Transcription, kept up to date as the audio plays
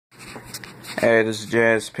Hey, this is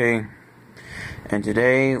JSP, and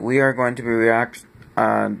today we are going to be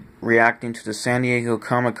reacting to the San Diego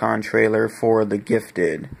Comic-Con trailer for The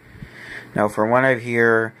Gifted. Now, from what I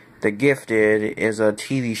hear, The Gifted is a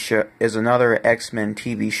TV show, is another X-Men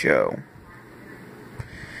TV show.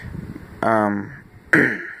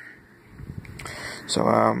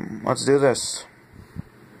 Let's do this.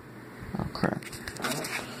 Okay.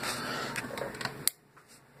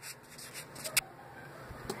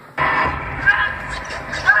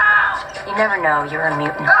 You never know, you're a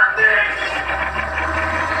mutant. What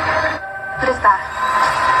is that?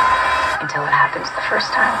 Until it happens the first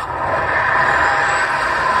time.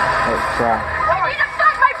 Oh, crap. I need to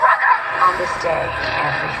find my brother! On this day,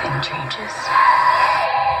 everything changes.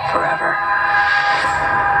 Forever.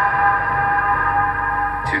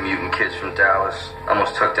 Two mutant kids from Dallas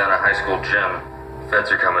almost took down a high school gym. Feds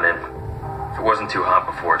are coming in. If it wasn't too hot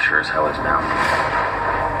before, it sure as hell is now.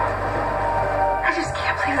 I just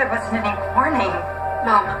can't believe there wasn't any warning.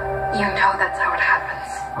 Mom, you know that's how it happens.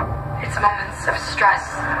 It's moments of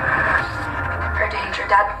stress or danger.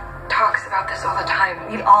 Dad talks about this all the time.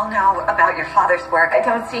 We all know about your father's work. I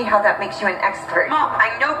don't see how that makes you an expert. Mom,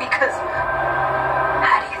 I know because...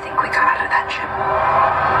 How do you think we got out of that gym?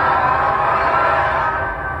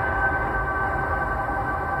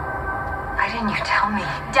 Why didn't you tell me?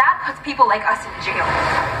 Dad puts people like us in jail.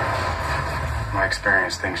 My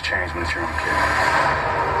experience, things change when it's your own kid.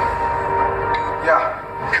 Yeah,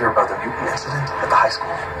 hear about the mutant incident at the high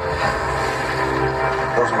school?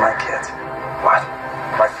 Those are my kids. What?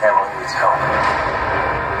 My family needs help.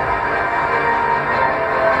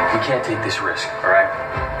 We can't take this risk, alright?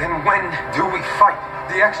 Then when do we fight?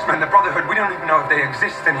 The X-Men, the Brotherhood, we don't even know if they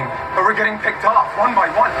exist anymore. But we're getting picked off, one by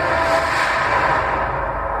one.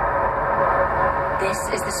 This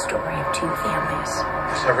is the story of two families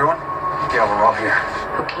Is everyone? Yeah, we're all here.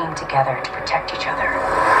 who came together to protect each other.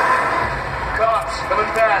 Cops, coming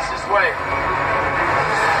fast this way.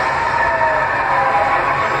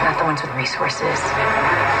 Not the ones with resources,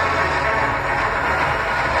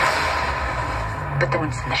 but the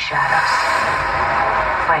ones in the shadows,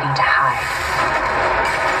 fighting to hide,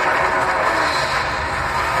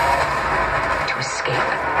 to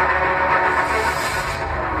escape.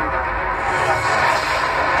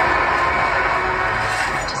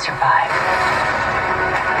 To survive.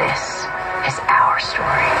 This is our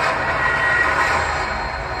story.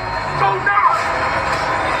 Go now!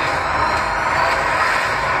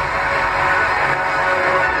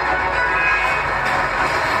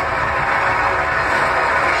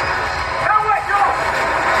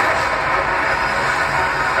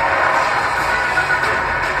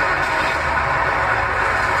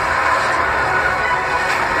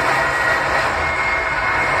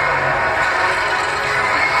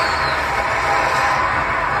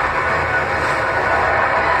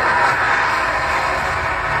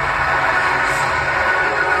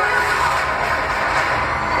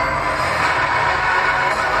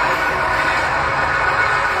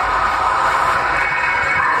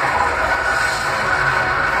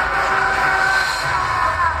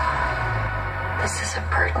 This is a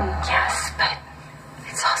burden, yes, but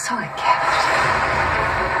it's also a gift.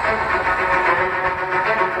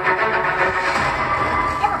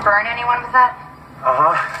 You ever burn anyone with that?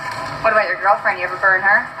 Uh-huh. What about your girlfriend? You ever burn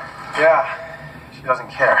her? Yeah, she doesn't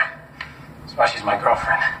care. That's why she's my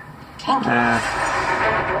girlfriend. Kinky.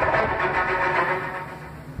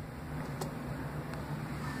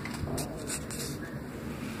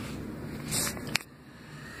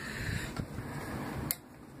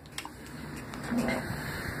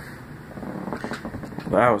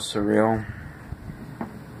 That was surreal.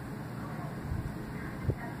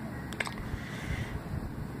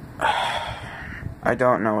 I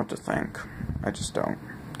don't know what to think. I just don't.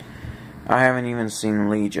 I haven't even seen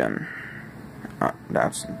Legion.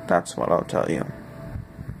 That's what I'll tell you.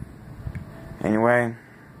 Anyway,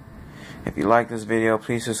 if you like this video,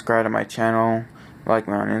 please subscribe to my channel. Like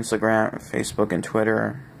me on Instagram, Facebook, and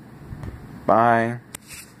Twitter. Bye.